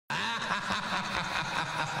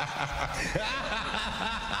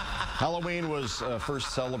Halloween was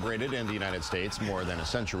first celebrated in the United States more than a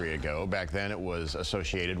century ago. Back then, it was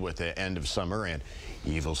associated with the end of summer and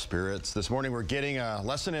evil spirits. This morning, we're getting a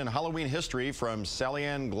lesson in Halloween history from Sallie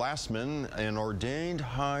Ann Glassman, an ordained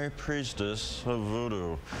high priestess of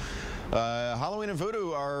voodoo. Halloween and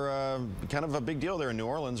voodoo are kind of a big deal there in New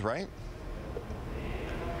Orleans, right?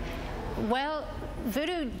 Well,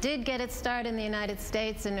 voodoo did get its start in the United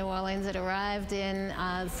States in New Orleans. It arrived in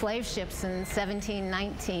slave ships in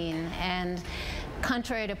 1719, and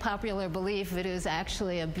contrary to popular belief, voodoo is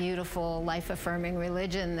actually a beautiful, life-affirming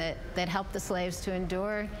religion that helped the slaves to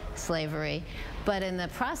endure slavery. But in the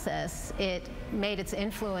process, it made its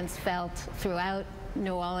influence felt throughout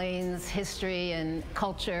New Orleans history and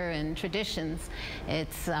culture and traditions.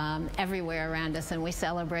 It's everywhere around us, and we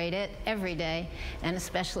celebrate it every day, and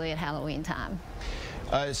especially at Halloween time.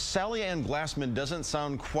 Sallie Ann Glassman doesn't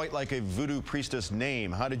sound quite like a voodoo priestess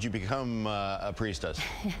name. How did you become a priestess?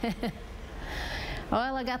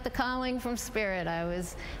 Well, I got the calling from Spirit. I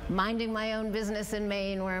was minding my own business in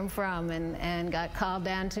Maine, where I'm from, and got called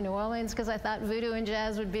down to New Orleans because I thought voodoo and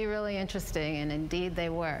jazz would be really interesting, and indeed they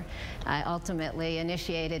were. I ultimately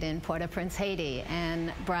initiated in Port-au-Prince, Haiti,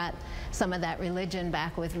 and brought some of that religion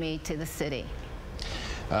back with me to the city.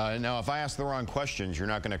 Now, if I ask the wrong questions, you're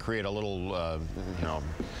not going to create a little, you know,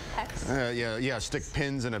 Hex? yeah, stick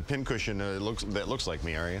pins in a pincushion that looks like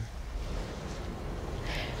me, are you?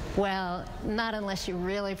 Well, not unless you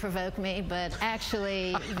really provoke me, but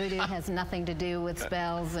actually voodoo has nothing to do with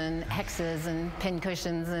spells and hexes and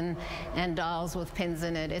pincushions and dolls with pins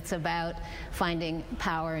in it. It's about finding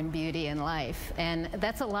power and beauty in life. And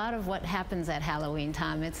that's a lot of what happens at Halloween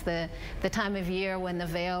time. It's the time of year when the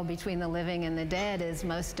veil between the living and the dead is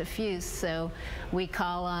most diffuse. So we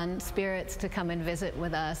call on spirits to come and visit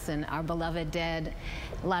with us and our beloved dead.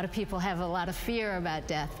 A lot of people have a lot of fear about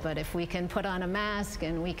death, but if we can put on a mask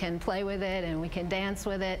and we can play with it and we can dance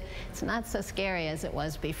with it, it's not so scary as it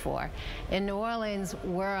was before. In New Orleans,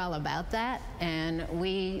 we're all about that, and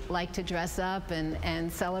we like to dress up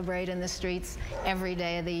and celebrate in the streets every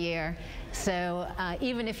day of the year. So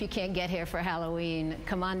even if you can't get here for Halloween,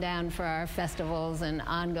 come on down for our festivals and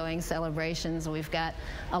ongoing celebrations. We've got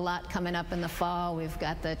a lot coming up in the fall. We've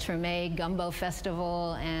got the Treme Gumbo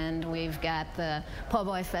Festival, and we've got the Po'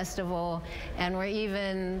 Boy Festival, and we're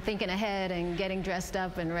even thinking ahead and getting dressed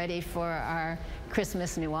up and ready for our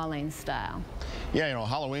Christmas New Orleans style. Yeah, you know,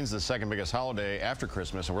 Halloween's the second biggest holiday after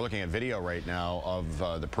Christmas, and we're looking at video right now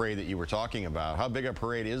of the parade that you were talking about. How big a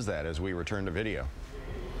parade is that as we return to video?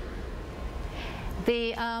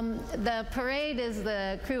 The parade is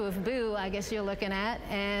the crew of Boo, I guess you're looking at,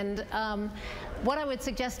 and what I would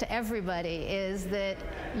suggest to everybody is that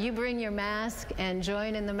you bring your mask and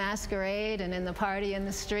join in the masquerade and in the party in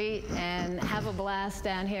the street and have a blast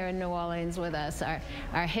down here in New Orleans with us.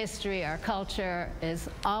 Our history, our culture is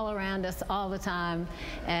all around us all the time,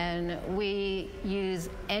 and we use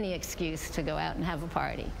any excuse to go out and have a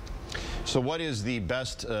party. So what is the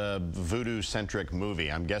best voodoo-centric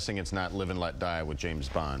movie? I'm guessing it's not Live and Let Die with James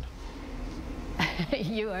Bond.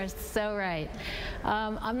 You are so right.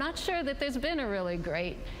 I'm not sure that there's been a really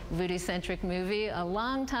great voodoo-centric movie. A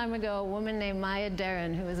long time ago, a woman named Maya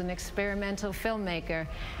Deren, who was an experimental filmmaker,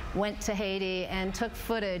 went to Haiti and took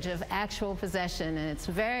footage of actual possession, and it's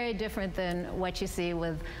very different than what you see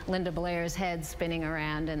with Linda Blair's head spinning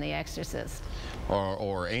around in The Exorcist.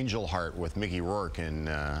 Or Angel Heart with Mickey Rourke and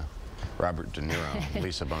Robert De Niro,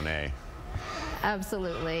 Lisa Bonet.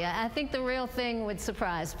 Absolutely. I think the real thing would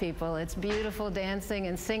surprise people. It's beautiful dancing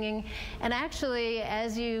and singing. And actually,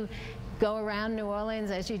 as you go around New Orleans,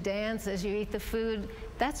 as you dance, as you eat the food,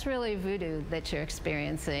 that's really voodoo that you're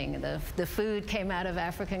experiencing. The food came out of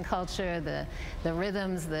African culture, the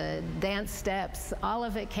rhythms, the dance steps, all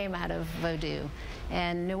of it came out of voodoo.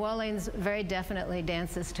 And New Orleans very definitely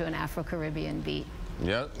dances to an Afro-Caribbean beat.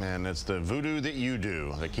 Yep, and it's the voodoo that you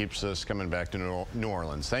do that keeps us coming back to New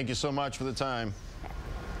Orleans. Thank you so much for the time.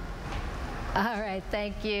 All right,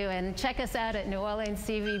 thank you. And check us out at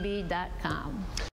NewOrleansCVB.com.